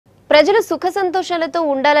ప్రజలు సుఖ సంతోషాలతో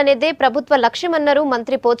ఉండాలనేదే ప్రభుత్వ లక్ష్యమన్నారు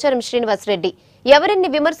మంత్రి పోచారం శ్రీనివాస్ రెడ్డి. ఎవరెన్ని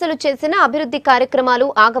విమర్శలు చేసినా అభివృద్ధి కార్యక్రమాలు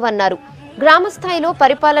ఆగవన్నారు. గ్రామ స్థాయిలో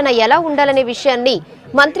పరిపాలన ఎలా ఉండాలనే విషయాన్ని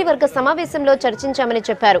మంత్రివర్గ సమావేశంలో చర్చించామని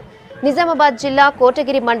చెప్పారు. నిజామాబాద్ జిల్లా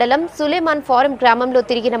కోటగిరి మండలం సులేమాన్ ఫారం గ్రామంలో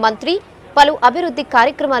తిరిగిన మంత్రి పలు అభివృద్ధి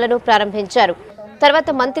కార్యక్రమాలను ప్రారంభించారు. తర్వాత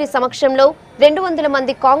మంత్రి సమక్షంలో 200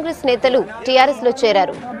 మంది కాంగ్రెస్ నేతలు టీఆర్ఎస్ లో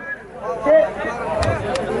చేరారు.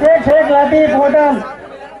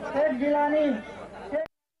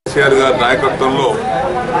 కేసీఆర్ గారి నాయకత్వంలో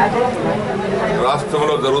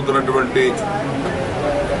రాష్ట్రంలో జరుగుతున్నటువంటి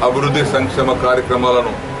అభివృద్ధి సంక్షేమ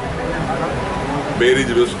కార్యక్రమాలను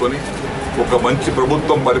బేరీజు వేసుకొని ఒక మంచి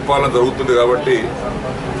ప్రభుత్వం పరిపాలన జరుగుతుంది కాబట్టి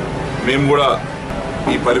మేము కూడా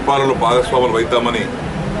ఈ పరిపాలనలో భాగస్వాములు అవుతామని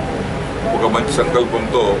ఒక మంచి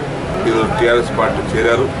సంకల్పంతో ఈరోజు టీఆర్ఎస్ పార్టీ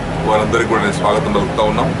చేరారు. వారందరికీ కూడా నేను స్వాగతం పలుకుతా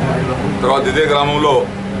ఉన్నాం. తర్వాత ఇదే గ్రామంలో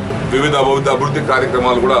వివిధ అభివృద్ధి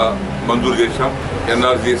కార్యక్రమాలు కూడా మంజూరు చేశాం.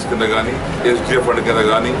 ఎన్ఆర్జీఎస్ కింద కానీ, ఎస్డిఎఫ్ ఫండ్ కింద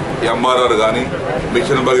కానీ, ఎంఆర్ఆర్ కానీ,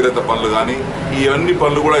 మిషన్ భగీరథ పనులు కానీ, ఇవన్నీ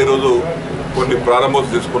పనులు కూడా ఈరోజు కొన్ని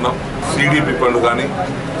ప్రారంభోత్సవం చేసుకున్నాం. సిడిపి పనులు కానీ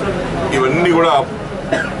ఇవన్నీ కూడా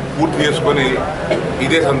పూర్తి చేసుకొని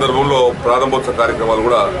ఇదే సందర్భంలో ప్రారంభోత్సవ కార్యక్రమాలు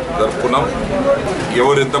కూడా జరుపుకున్నాం.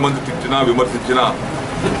 ఎవరు ఎంతమంది తిట్టినా విమర్శించినా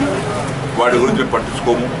వాటి గురించి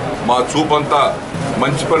పట్టించుకోము. మా చూపంతా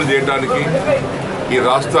మంచి పని చేయడానికి, ఈ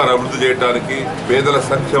రాష్ట్రాన్ని అభివృద్ధి చేయడానికి, పేదల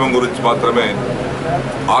సంక్షేమం గురించి మాత్రమే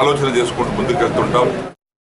ఆలోచన చేసుకుంటూ ముందుకెళ్తుంటాం.